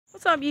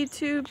What's up,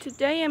 YouTube?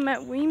 Today I'm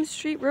at Williams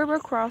Street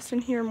Railroad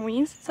Crossing here in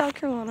Williamston, South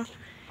Carolina.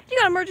 You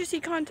got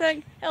emergency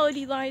contact,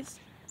 LED lights,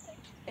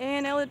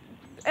 and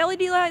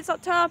LED lights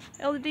up top,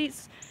 LED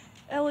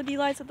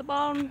lights at the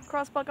bottom,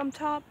 crossbuck on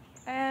top,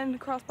 and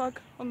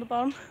crossbuck on the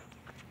bottom.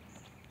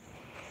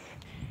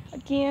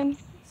 Again,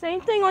 same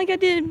thing like I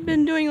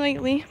been doing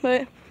lately,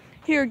 but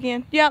here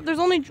again. Yeah, there's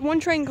only one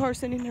train car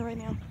sitting there right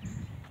now.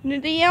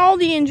 All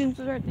the engines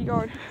are at the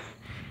yard.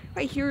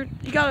 Right here,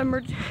 you got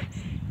emergency.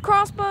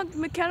 Crossbuck,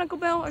 mechanical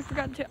belt, I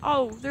forgot to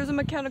oh, there's a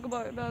mechanical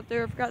belt out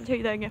there, I forgot to tell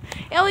you that again.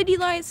 LED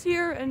lights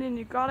here, and then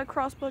you got a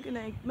crossbuck and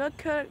a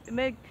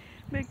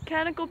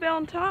mechanical belt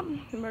on top.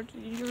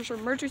 Here's your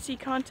emergency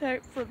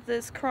contact for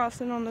this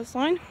crossing on this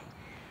line.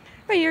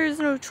 Right here is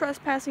no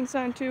trespassing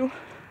sign too.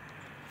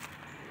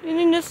 And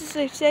then this is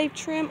a safe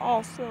trim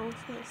also,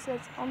 so it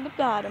says on the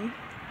bottom.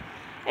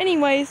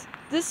 Anyways,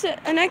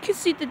 and I can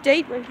see the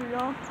date right here,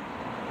 y'all.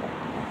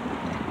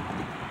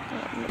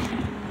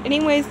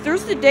 Anyways,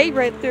 there's the date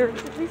right there.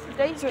 At least the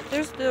date's right.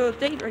 There's the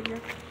date right here.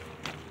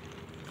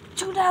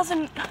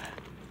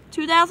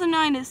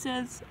 2009 it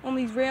says on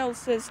these rails.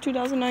 It says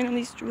 2009 on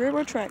these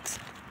railroad tracks.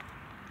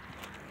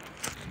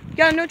 You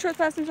got a no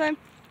trespassing sign.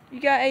 You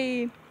got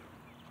a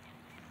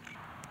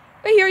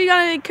right here. You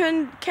got a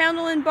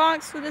candle in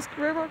box for this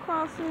railroad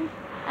crossing,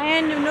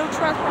 and a no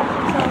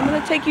trespassing sign. I'm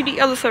gonna take you to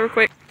the other side real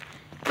quick.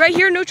 Right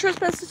here, no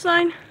trespassing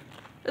sign.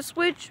 A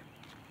switch.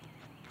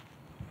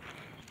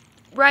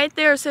 Right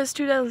there it says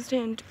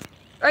 2010.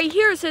 Right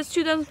here it says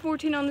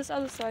 2014 on this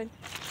other side.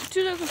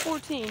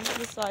 2014 on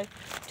this side.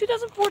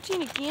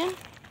 2014 again.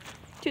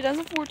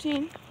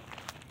 2014.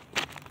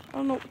 I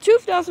don't know.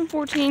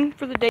 2014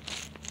 for the date.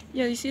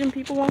 Yeah, you see them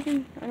people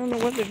walking? I don't know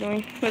what they're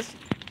doing, but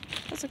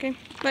that's okay.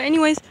 But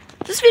anyways,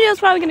 this video is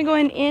probably gonna go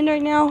ahead and end right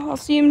now. I'll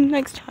see you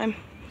next time.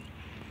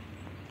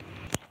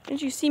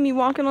 Did you see me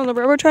walking on the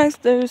railroad tracks?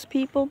 Those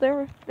people,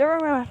 they're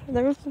around.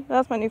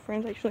 That's my new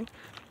friends actually.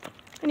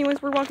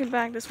 Anyways, we're walking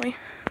back this way.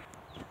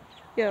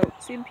 Yo,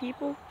 see the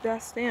people?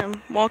 That's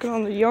them walking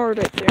on the yard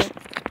right there.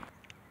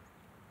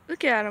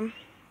 Look at them.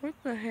 What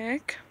the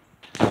heck?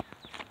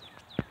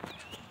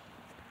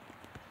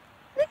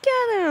 Look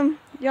at them.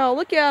 Y'all,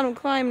 look at them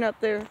climbing up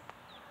there.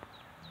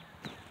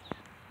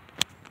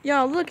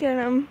 Y'all, look at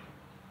them.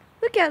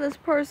 Look at this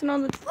person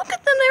on the... Look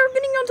at them, they were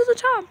getting onto the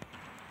top.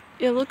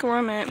 Yeah, look where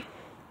I'm at.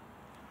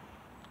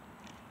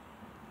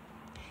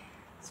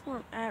 That's where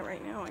I'm at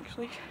right now,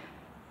 actually.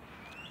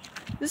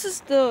 This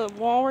is the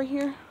wall right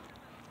here.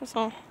 That's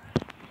all.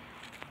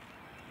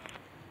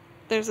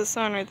 There's a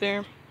sign right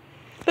there.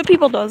 But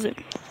people does it.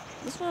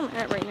 This is where I'm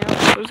at right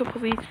now. There's a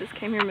police just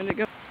came here a minute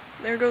ago.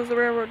 There goes the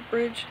railroad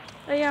bridge.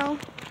 Hey y'all.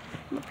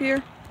 I'm up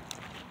here.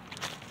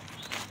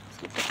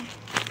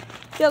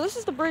 Yeah, this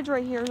is the bridge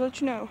right here, to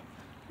let you know.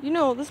 You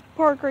know, this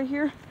park right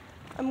here.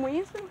 I'm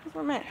Williamston, that's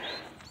where I'm at.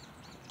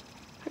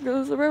 There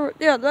goes the railroad.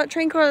 Yeah, that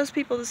train car, there's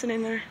people that's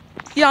in there.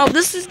 Y'all,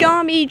 this is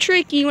gonna be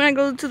tricky when I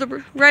go to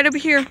the right over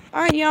here.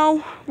 Alright,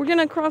 y'all, we're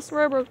gonna cross the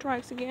railroad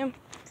tracks again,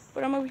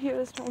 but I'm over here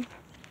this time.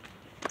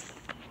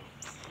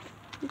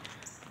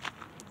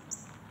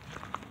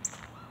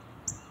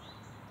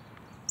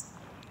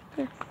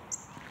 Here.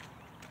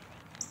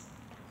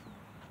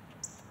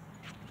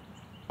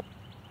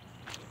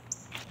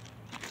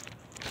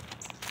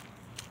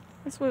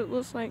 That's what it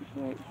looks like.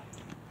 Right.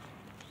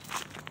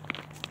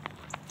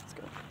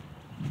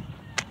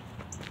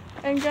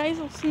 And guys,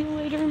 I'll see you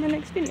later in my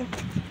next video.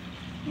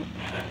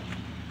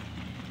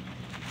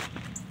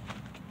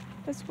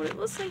 That's what it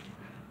looks like.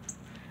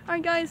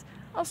 Alright guys,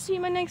 I'll see you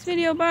in my next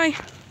video. Bye.